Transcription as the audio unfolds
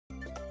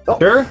Oh.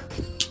 Sure?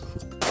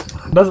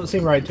 Doesn't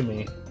seem right to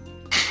me.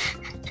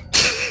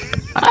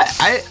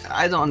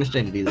 I don't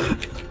understand it either.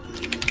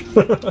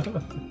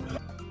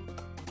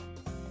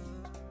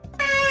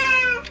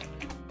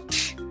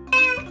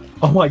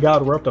 Oh my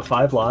god, we're up to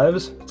 5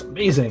 lives? It's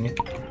amazing.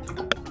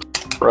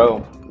 Bro.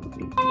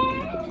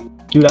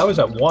 Dude, I was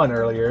at 1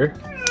 earlier.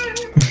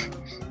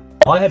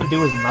 All I had to do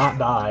was not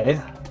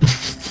die.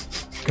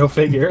 Go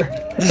figure.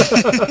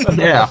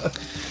 Yeah.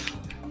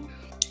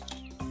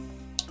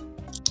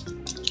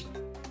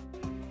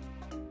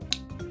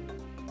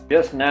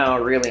 Just now,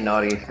 really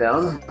naughty's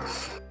down.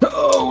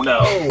 Oh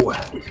no!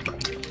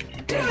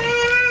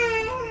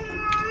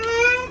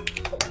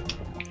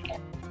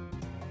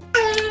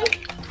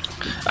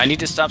 I need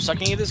to stop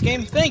sucking at this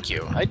game? Thank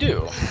you, I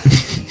do.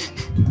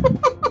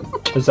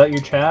 Is that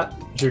your chat?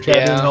 Is your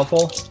chat being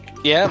helpful?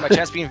 Yeah, my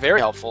chat's being very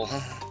helpful.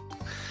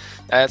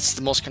 That's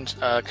the most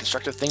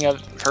constructive thing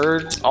I've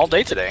heard all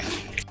day today.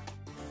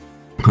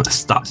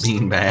 Stop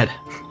being bad.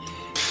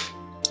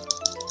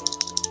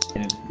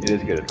 It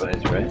is good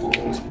advice, right?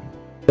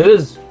 It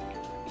is.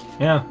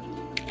 Yeah.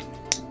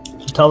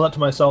 I tell that to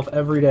myself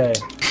every day.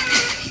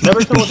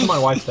 Never tell it to my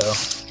wife, though.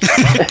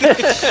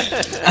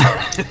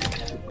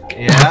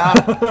 Yeah.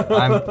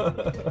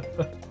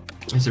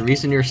 There's a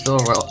reason you're still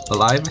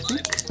alive, I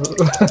think.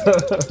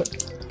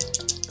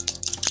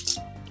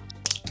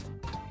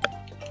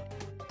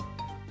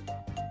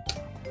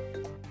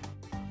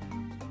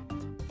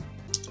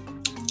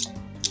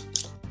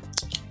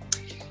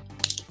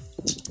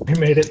 We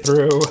made it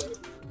through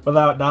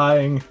without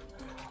dying.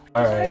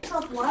 Alright.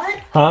 What?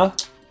 Huh?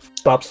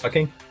 Stop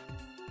sucking.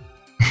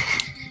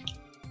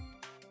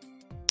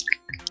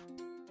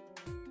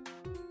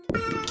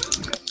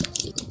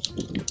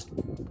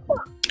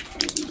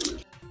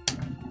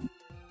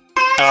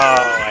 Oh,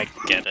 I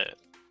get it.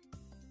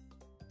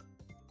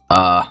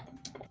 I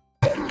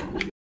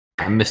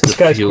missed This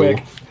the guy's fuel.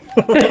 quick.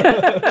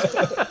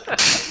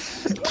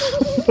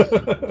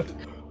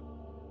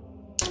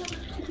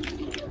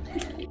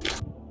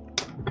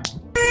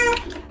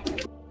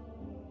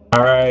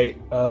 Alright,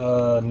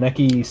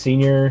 Neki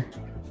Senior,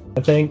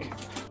 I think.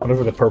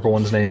 Whatever the purple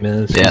one's name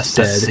is. Yes, he's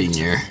that's dead.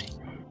 senior.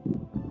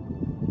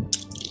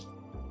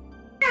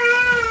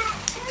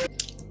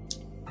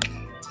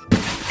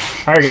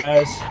 Alright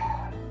guys,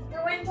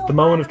 the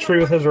moment of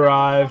truth has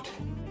arrived.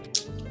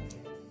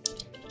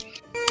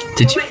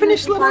 Did you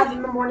finish till level? 5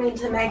 in the morning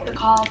to make the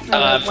call for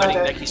I'm fighting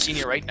weather. Neki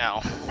Senior right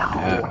now.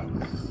 Yeah.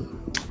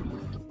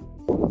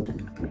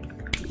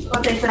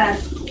 What they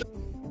said.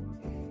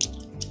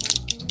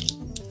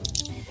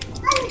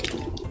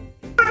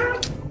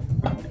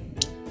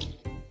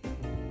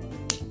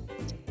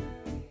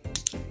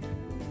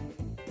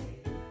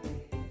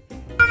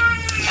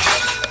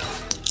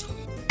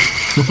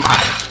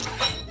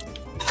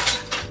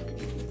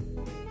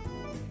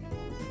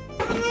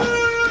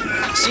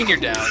 Senior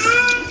down.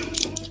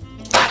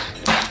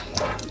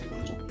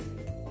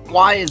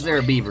 Why is there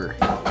a beaver?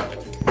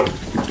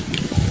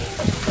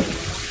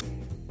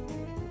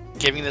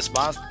 Giving this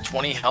boss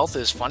 20 health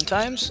is fun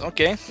times?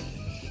 Okay.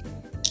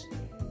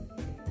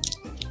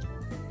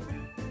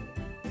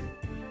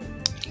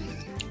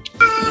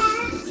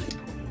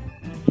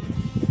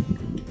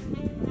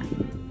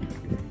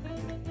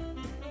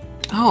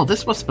 Oh,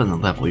 this must have been the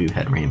level you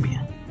had Rambi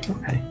in.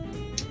 Okay.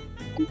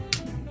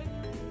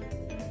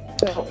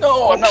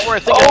 No, I'm not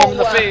worth it. Oh, In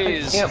the wow.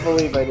 phase. I can't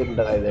believe I didn't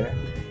die there.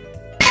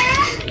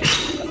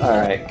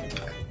 Alright.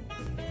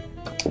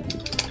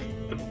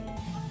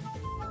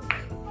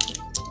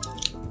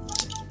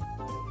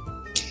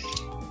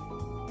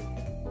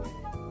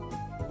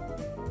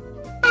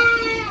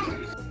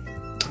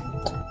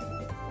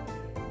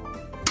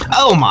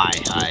 Oh my!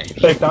 I...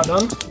 Fake that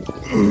done?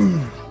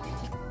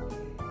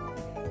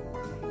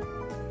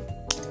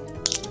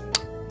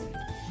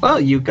 Well,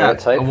 you got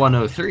type? a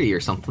 103 or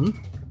something.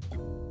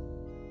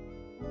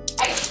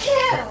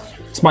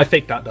 It's my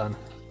fake dot done.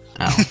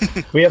 Oh,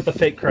 We have the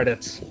fake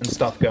credits and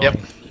stuff going. Yep.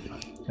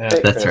 Yeah.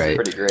 That's right.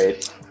 Pretty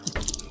great.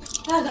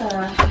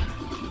 Heather.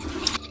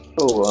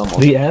 Oh, almost.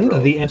 The end?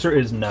 The answer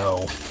is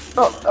no.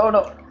 Oh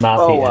no. Not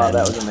Oh the wow, end.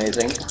 that was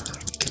amazing.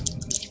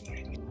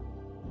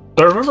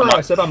 So remember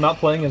I said I'm not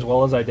playing as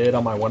well as I did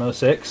on my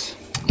 106?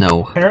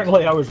 no.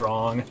 Apparently I was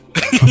wrong.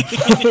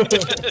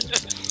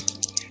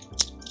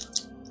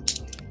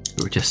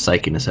 We were just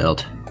psyching us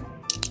out.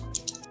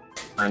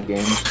 On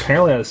game.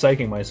 Apparently I was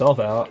psyching myself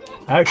out.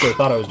 I actually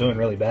thought I was doing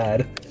really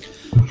bad.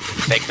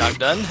 Fake dog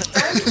done.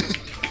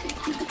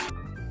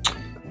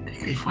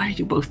 Why are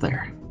you both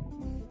there?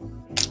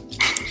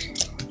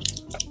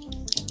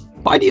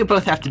 Why do you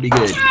both have to be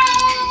good?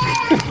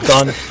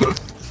 Done.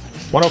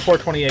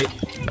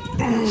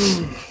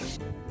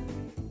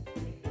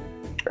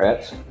 104.28.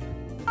 Rats.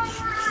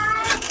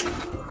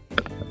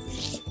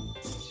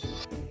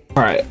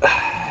 Alright.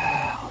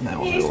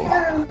 Now we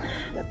will...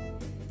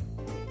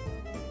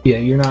 Yeah,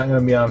 you're not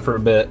going to be on for a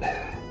bit.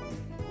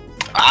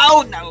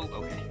 Oh no!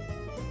 Okay.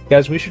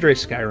 Guys, we should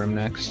race Skyrim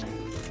next.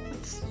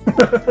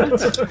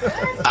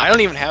 I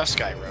don't even have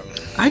Skyrim.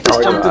 I just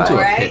Oh, jumped into a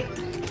right? pit.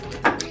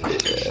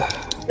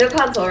 No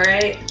console,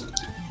 right?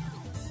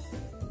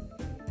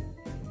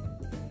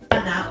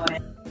 That way.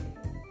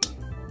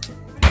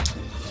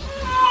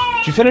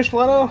 Did you finish,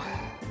 Leno?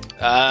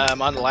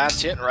 I'm on the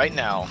last hit right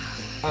now.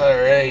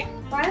 Alright.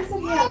 Why does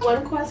he have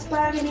one quest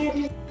bag and he had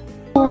to...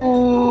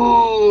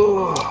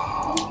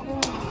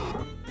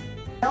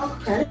 No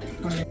credit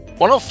for it.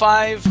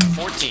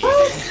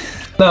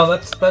 105-14. No,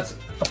 that's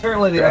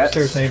apparently the Congrats.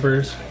 upstairs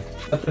neighbors.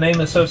 But the name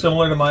is so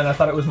similar to mine, I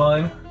thought it was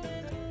mine.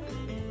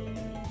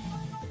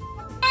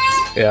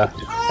 Yeah.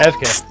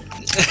 FK.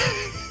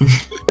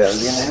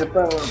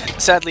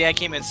 Sadly, I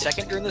came in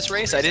second during this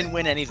race. I didn't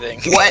win anything.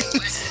 What?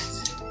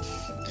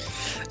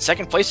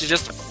 Second place is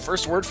just the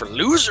first word for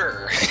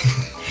loser.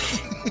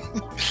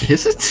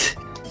 Is it?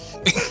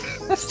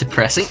 That's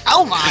depressing.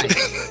 Oh my!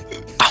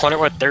 I wonder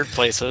what third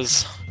place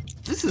is.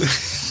 This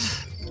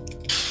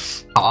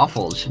is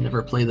awful. Should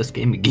never play this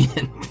game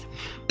again.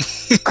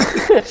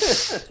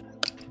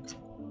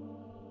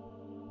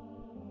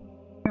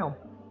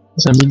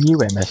 Does that mean you,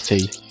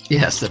 MST?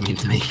 Yes, that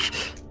means me.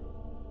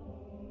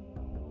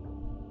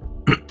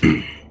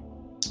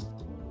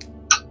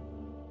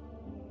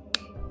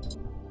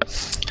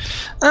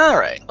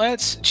 Alright,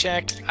 let's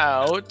check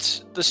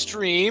out the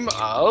stream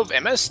of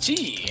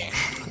MST.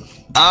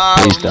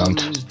 Please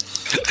don't.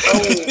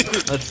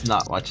 Let's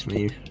not watch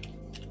me.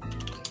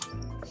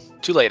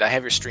 Too late, I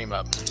have your stream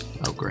up.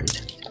 Oh,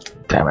 great.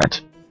 Damn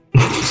it.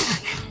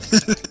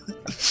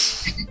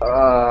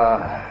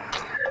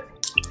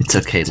 It's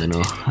okay,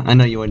 Lino. I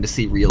know you wanted to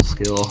see real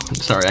skill. I'm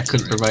sorry I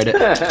couldn't provide it.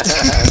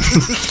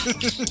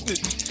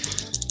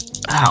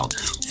 Ow.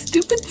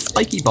 Stupid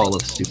spiky ball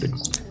of stupid.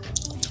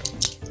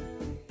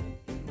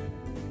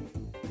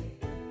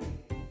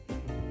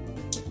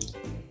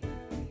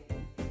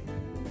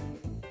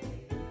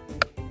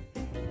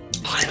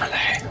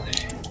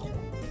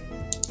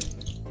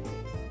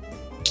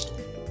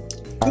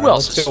 Who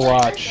else Let's is go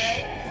watch.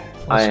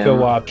 I Let's go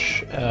am.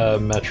 watch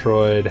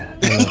Metroid,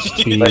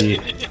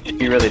 MST.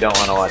 You really don't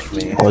want to watch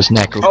me. Was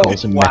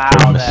Necropol's a wow,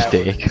 Metro that-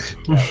 mistake?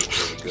 That was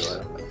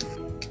good.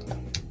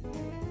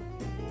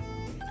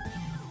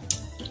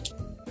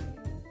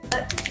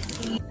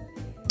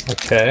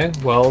 Okay,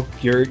 well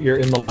you're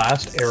in the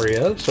last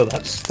area, so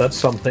that's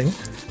something.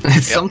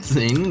 It's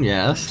something,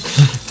 yes.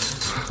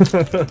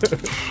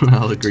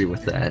 I'll agree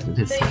with that. It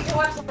is. So you can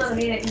watch some of the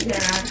meeting computer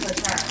and actually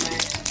start on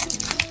it.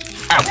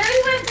 Ow. Is there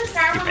any way to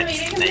start on the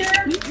meeting computer?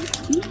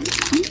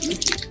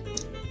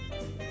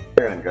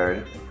 You're on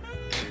guard.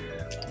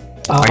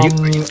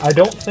 I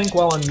don't think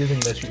while I'm using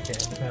this you can.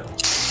 No.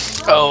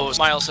 Oh,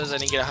 Smile says I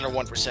didn't get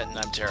 101% and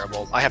I'm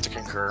terrible. I have to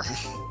concur.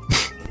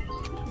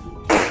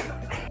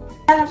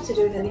 That has to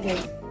do with anything.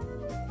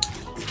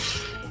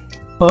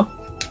 Huh?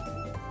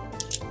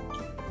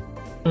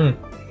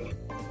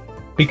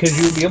 Because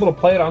you'd be able to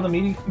play it on the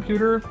media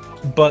computer,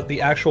 but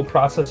the actual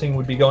processing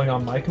would be going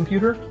on my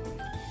computer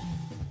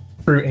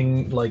through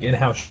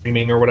in-house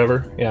streaming or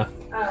whatever. Yeah.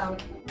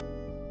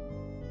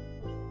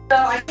 So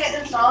I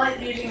can't install it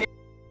using.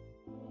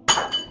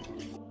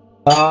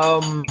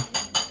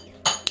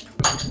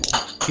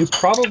 You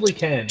probably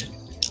can.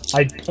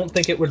 I don't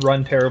think it would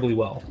run terribly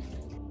well.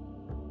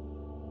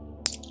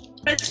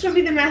 But it's gonna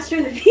be the Master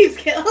of the Thieves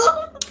Guild.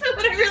 So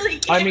I really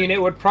care. I mean,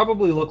 it would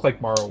probably look like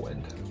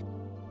Morrowind.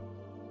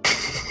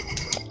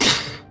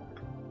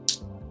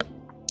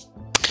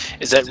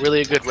 Is that really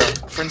a good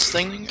reference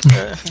thing?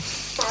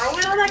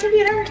 Morrowind on that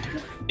computer?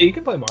 Yeah, you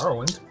can play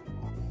Morrowind.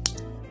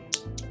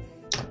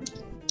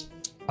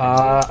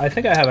 I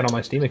think I have it on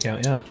my Steam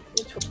account, yeah.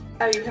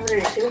 Oh, you have it on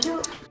your Steam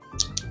account?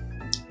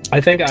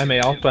 I think I may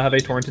also have a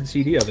torrented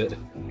CD of it.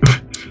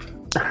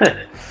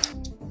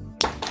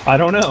 I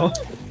don't know.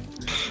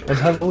 Let's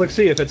have a look,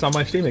 see if it's on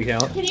my Steam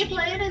account. Can you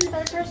play it in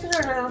third person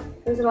or no?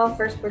 Is it all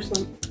first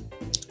person?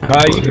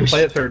 You can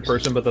play it third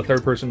person, but the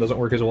third person doesn't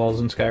work as well as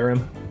in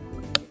Skyrim.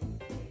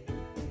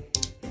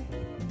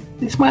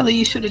 Hey, Smiley,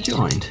 you should have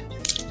joined.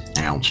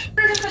 Ouch.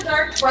 If the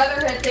Dark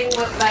Brotherhood thing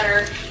went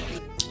better.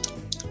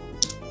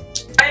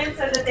 Ryan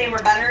said that they were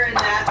better in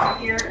that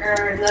computer,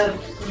 or the...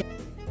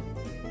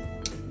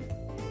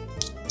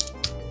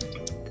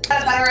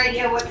 Got a better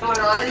idea what's going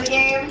on in the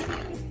game.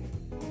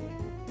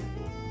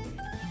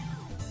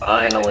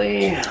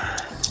 Finally.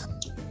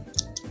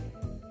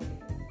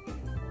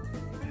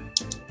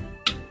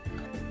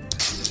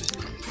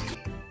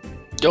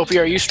 Dopey,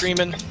 are you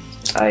streaming?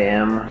 I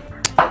am.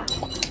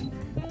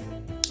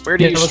 Where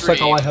do Yeah, you it looks stream?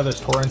 like all I have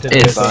is torrented.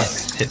 It's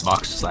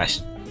Hitbox.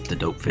 Hitbox / the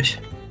Dopefish.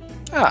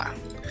 Ah,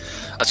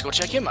 let's go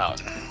check him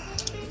out.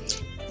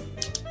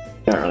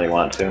 Don't really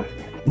want to.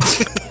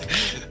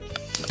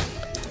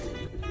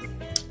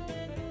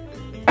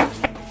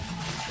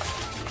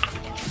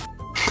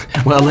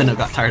 Well, Lino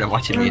got tired of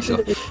watching me,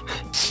 so.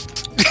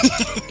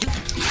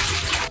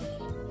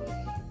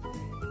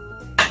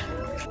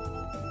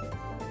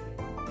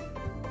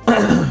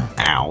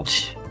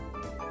 Ouch.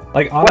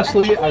 Like,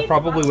 honestly, I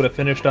probably would have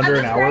finished under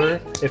an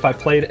hour if I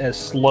played as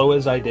slow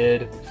as I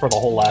did for the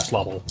whole last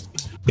level.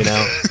 You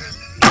know?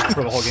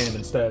 For the whole game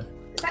instead.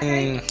 Is that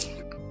great?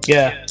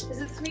 Yeah.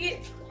 Is it sweet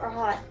or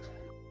hot?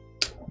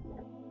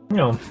 You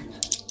know,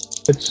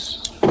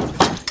 it's.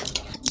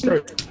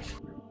 Sure.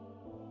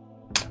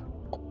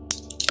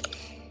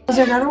 Was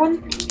there another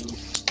one?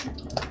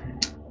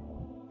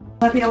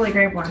 Let me only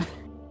grab one.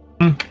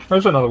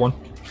 There's another one.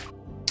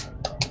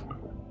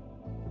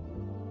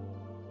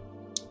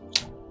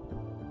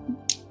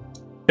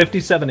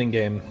 $57 in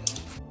game.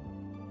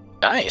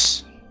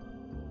 Nice.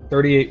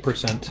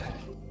 38%.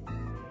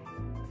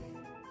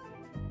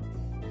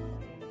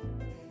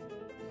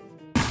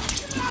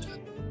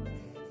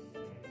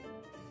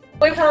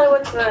 Wait, Holly,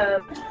 what's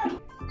the...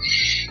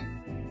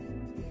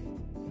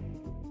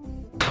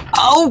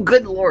 Oh,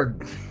 good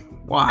lord.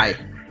 Why?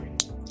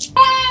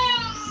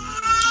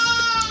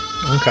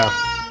 Okay.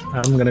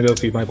 I'm gonna go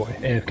feed my boy.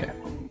 AFK.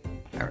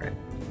 Alright.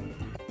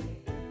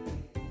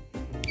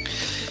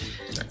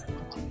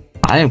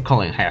 I am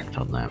calling hacked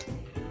on that.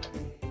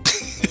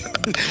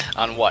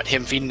 On what?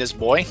 Him feeding his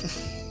boy?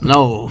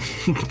 No.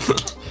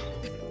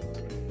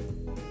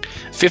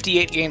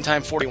 58 game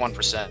time,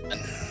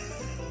 41%.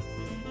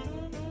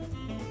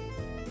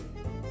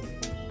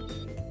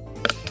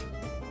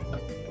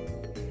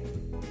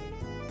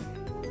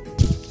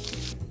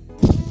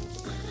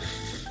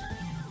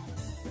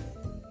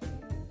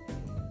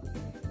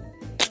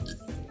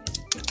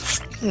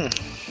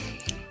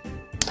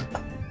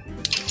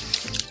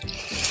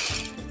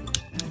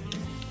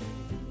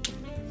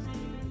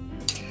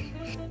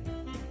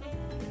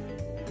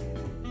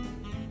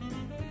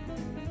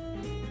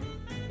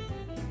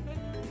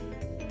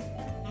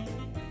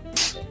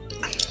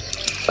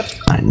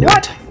 I knew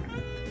What? it.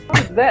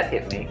 How did that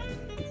hit me?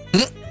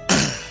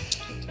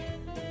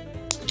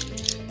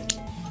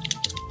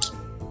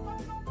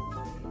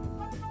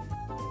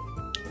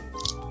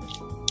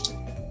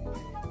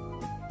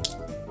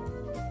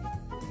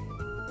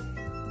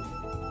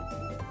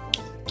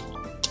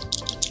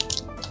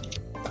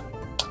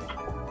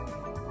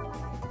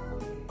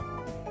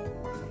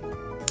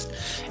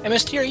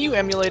 MST, are you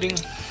emulating?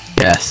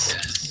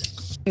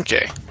 Yes.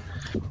 Okay.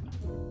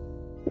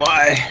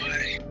 Why?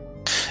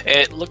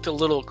 It looked a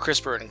little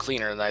crisper and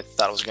cleaner than I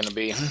thought it was going to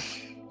be.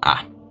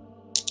 Ah.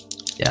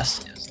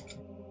 Yes.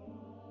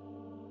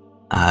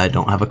 I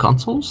don't have a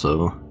console,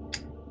 so...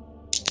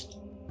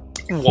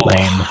 What?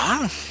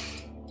 I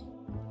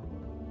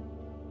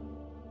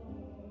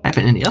have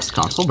an NES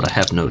console, but I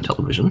have no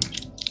television.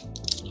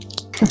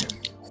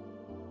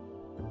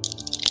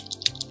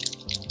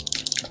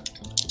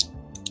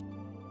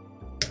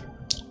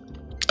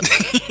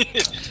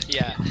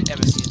 Yeah,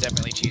 MST is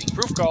definitely cheating.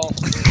 Proof call.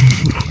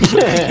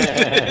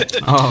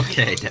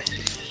 Okay.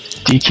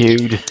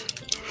 DQ'd.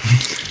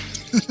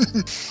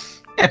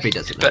 Happy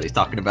doesn't know what he's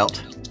talking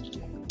about.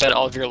 Bet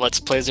all of your Let's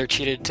Plays are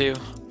cheated too.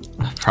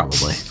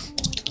 Probably.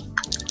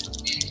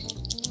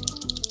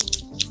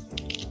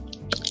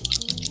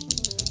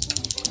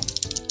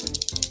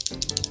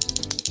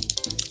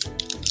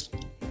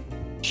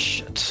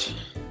 Shit.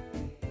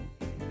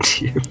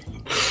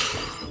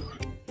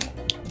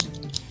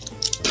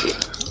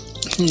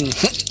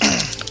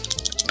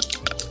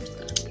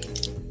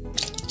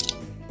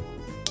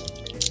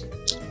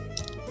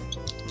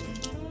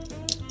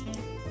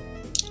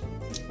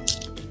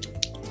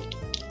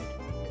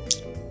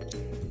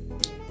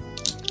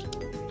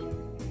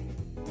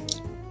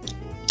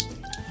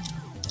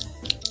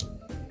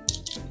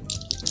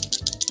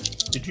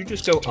 Did you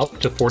just go up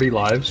to 40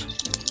 lives?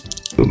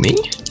 Who, me?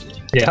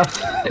 Yeah.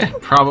 Yeah,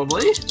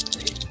 probably.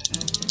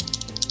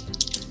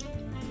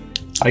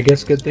 I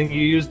guess good thing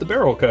you used the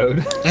barrel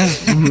code.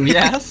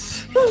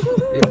 Yes.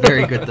 A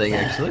very good thing,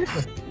 actually.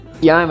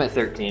 Yeah, I'm at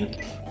 13.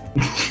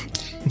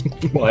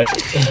 What?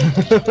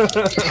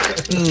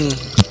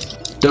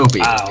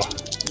 Dobie. Wow.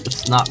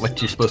 It's not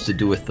what you're supposed to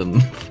do with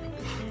them.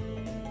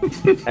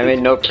 I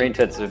made no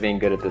pretense of being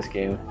good at this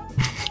game.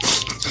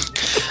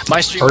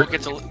 My stream will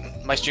get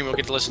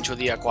to listen to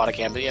the aquatic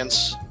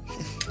ambience.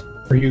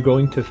 Are you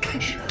going to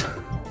fish?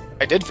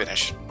 I did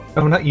finish.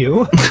 Oh, not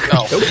you.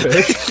 No. Go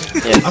fish.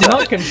 Yes. I'm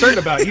not concerned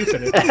about you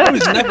finishing. I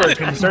was never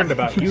concerned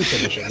about you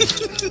finishing.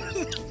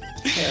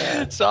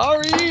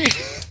 Sorry.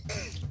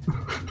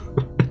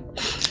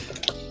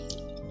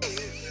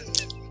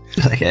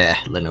 Like,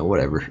 Leno,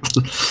 whatever.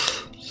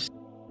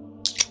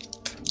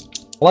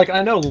 Like,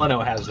 I know Leno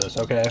has this,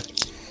 okay?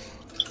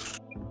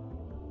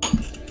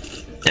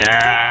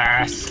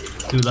 Yes!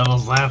 2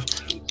 levels left.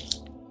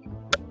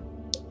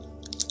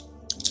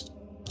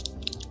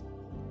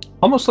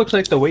 Almost looks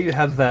like the way you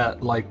have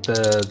that, like,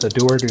 the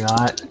do or do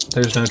not,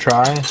 there's no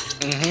try.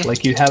 Mm-hmm.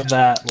 Like, you have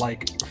that,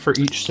 like, for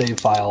each save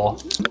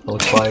file, it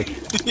looks like.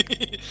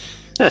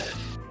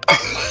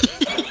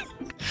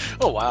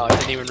 Oh wow, I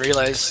didn't even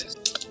realize.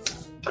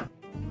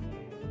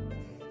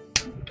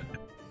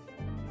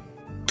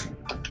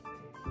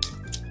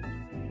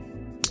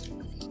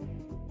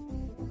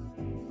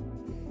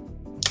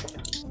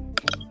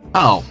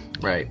 Oh,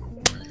 right.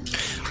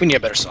 We need a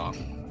better song.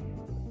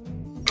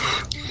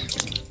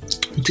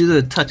 Do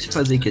the touch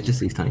fuzzy get to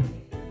save time.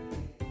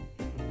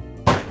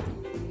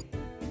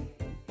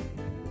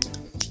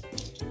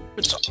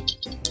 Good song.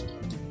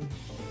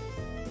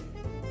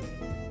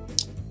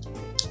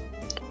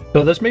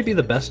 So this may be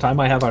the best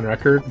time I have on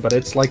record, but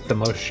it's like the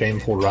most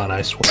shameful run,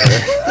 I swear.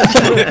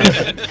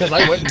 Because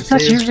I went and That's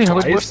saved usually how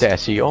it twice. works,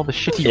 Darcy. All the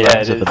shitty Yeah,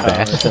 runs it are the is.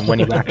 best, and when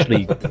you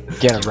actually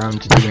get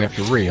around to doing it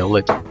for real,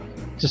 it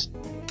just...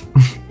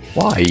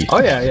 Why? Oh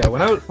yeah.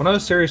 When I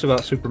was serious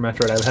about Super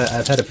Metroid,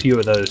 I've had a few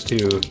of those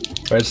too.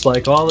 Where it's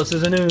like, oh, this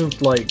is a new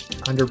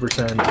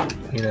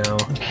 100%, you know.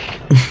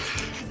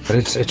 But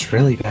it's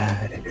really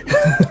bad.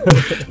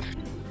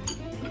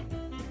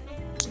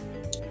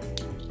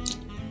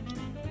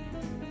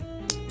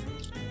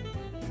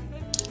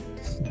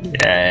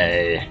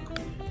 Yay.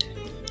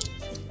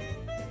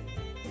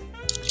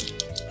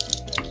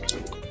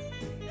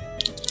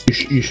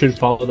 You should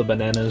follow the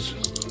bananas.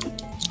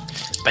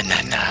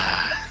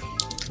 Banana.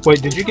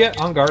 Wait, did you get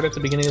on guard at the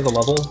beginning of the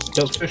level,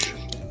 Goatfish?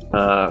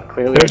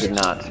 Clearly I did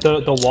not.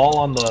 The wall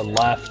on the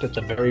left at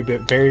the very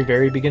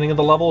beginning of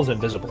the level is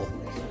invisible.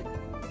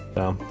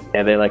 So.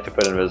 Yeah, they like to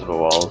put invisible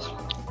walls.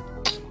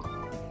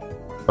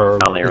 Or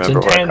I only it's remember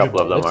what a couple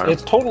intangible. of them are.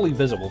 It's totally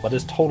visible, but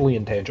it's totally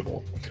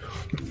intangible.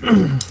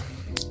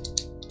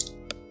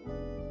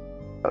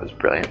 That was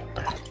brilliant.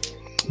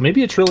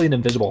 Maybe it's really an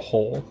invisible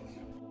hole.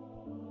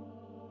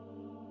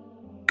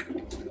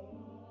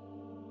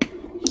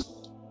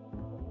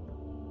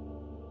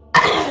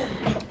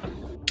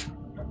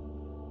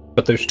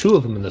 But there's two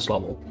of them in this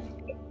level.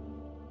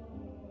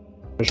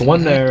 There's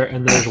one there,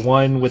 and there's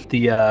one with the,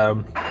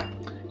 you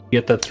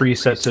get the 3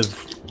 sets of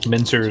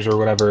mincers or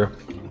whatever.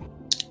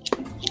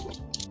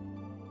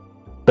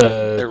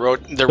 They're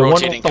The one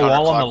rotating with the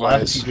wall on the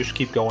left, counterclockwise. you just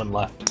keep going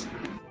left.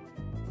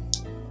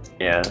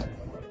 Yeah.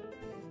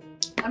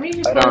 How many I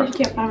people don't- you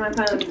can't find my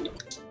phone?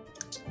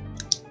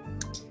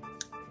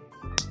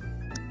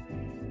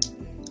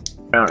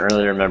 I don't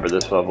really remember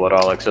this level at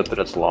all, except that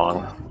it's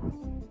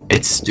long.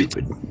 It's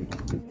stupid.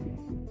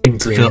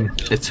 Green.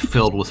 It's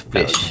filled with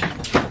fish.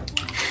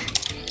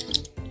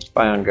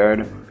 Spy on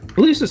guard. At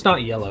least it's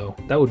not yellow.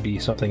 That would be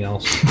something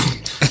else.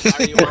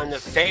 Are you on the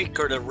fake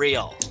or the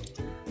real?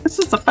 This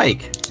is a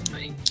fake.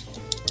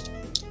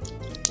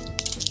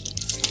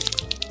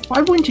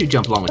 Why wouldn't you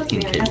jump along with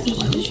King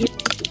Kid?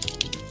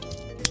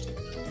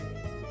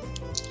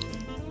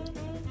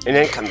 And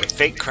then come the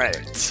fake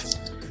credits.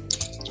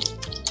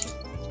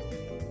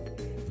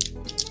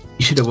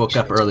 You should have woke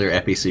up earlier,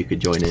 Epi, so you could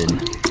join in.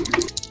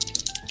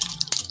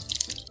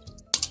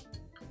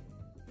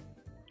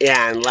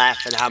 Yeah, and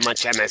laugh at how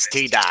much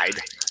MST died.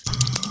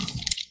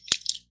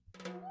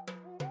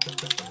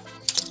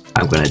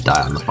 I'm gonna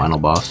die on the final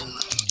boss.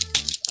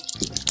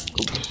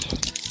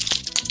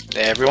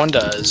 Everyone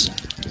does.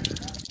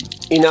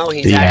 You know,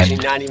 he's The actually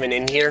end. not even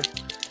in here.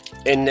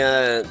 In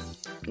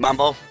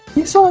Mumble.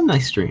 You saw a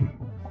nice stream.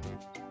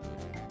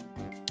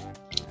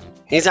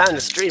 He's on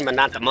the stream, but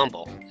not the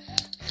Mumble.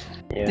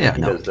 Yeah,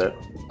 he no. does that.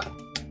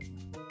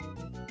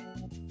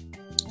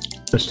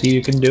 Just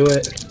you can do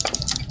it.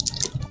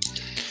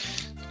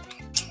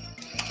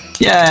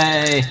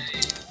 Yay!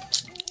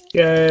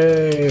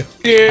 Yay!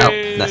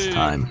 Oh, that's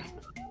time.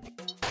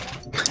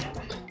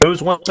 It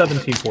was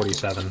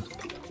 11747.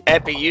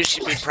 Epi, you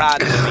should be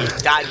proud that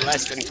he died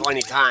less than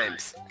 20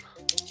 times.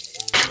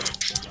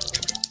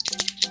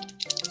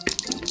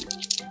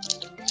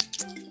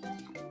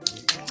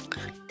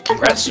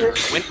 Congrats, sir.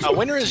 A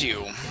winner is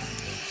you.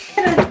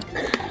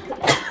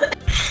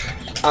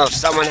 Oh,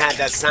 someone had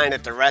that sign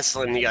at the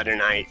wrestling the other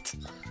night.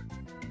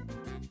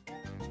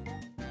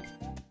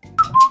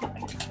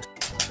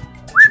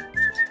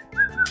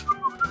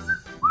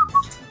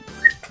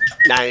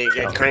 Now you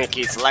get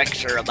Cranky's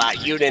lecture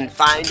about you didn't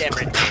find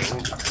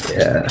everything.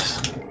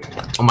 Yes.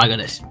 Oh my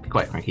goodness. Be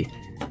quiet, Frankie.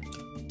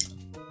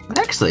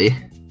 Actually...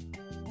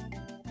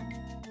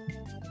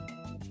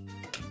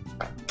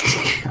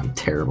 I'm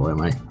terrible,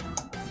 am I?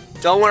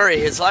 Don't worry,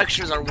 his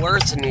lectures are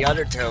worse than the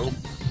other two.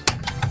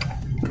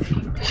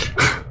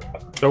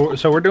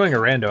 So we're doing a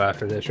rando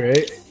after this,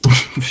 right?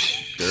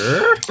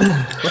 Sure?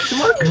 Question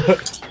mark?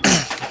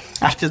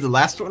 After the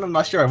last one, I'm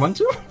not sure I want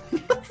to.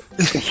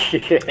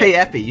 Hey,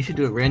 Epi, you should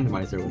do a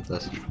randomizer with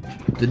us.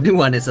 The new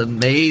one is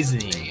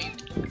amazing.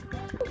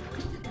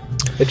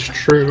 It's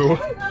true.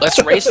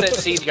 Let's race that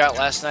seed you got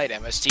last night,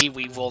 MST.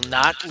 We will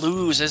not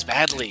lose as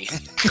badly.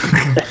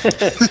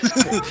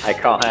 I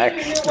call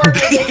hacks. More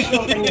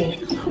additional than me.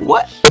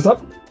 What? What's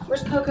up?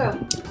 Where's Coco?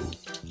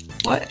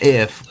 What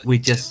if we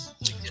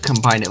just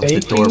combine it with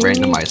the door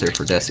Baking? randomizer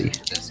for Desi?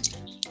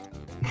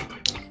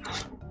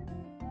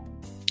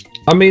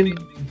 I mean,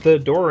 the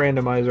door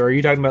randomizer. Are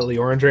you talking about the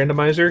orange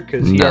randomizer?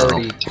 Because he No.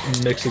 already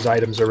mixes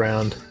items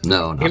around.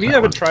 No, not If you that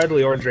haven't one. tried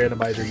the orange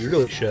randomizer, you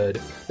really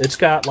should. It's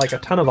got like a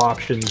ton of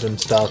options and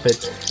stuff.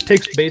 It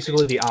takes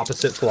basically the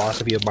opposite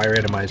philosophy of my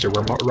randomizer,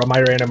 where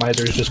my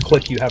randomizer is just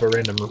click, you have a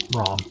random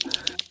ROM.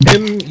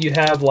 Him, you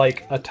have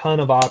like a ton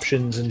of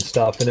options and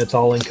stuff, and it's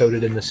all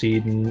encoded in the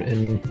seed,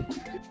 and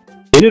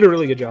they did a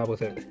really good job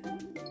with it.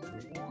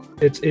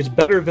 It's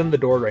better than the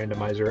door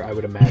randomizer, I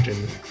would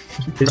imagine.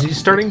 Is he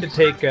starting to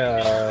take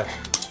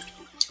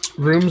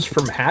rooms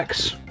from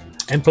hacks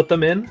and put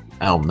them in?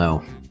 Oh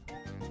no.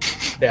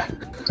 Yeah.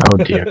 Oh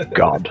dear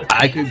God.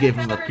 I could give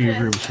him a few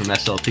rooms from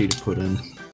SLT to put in.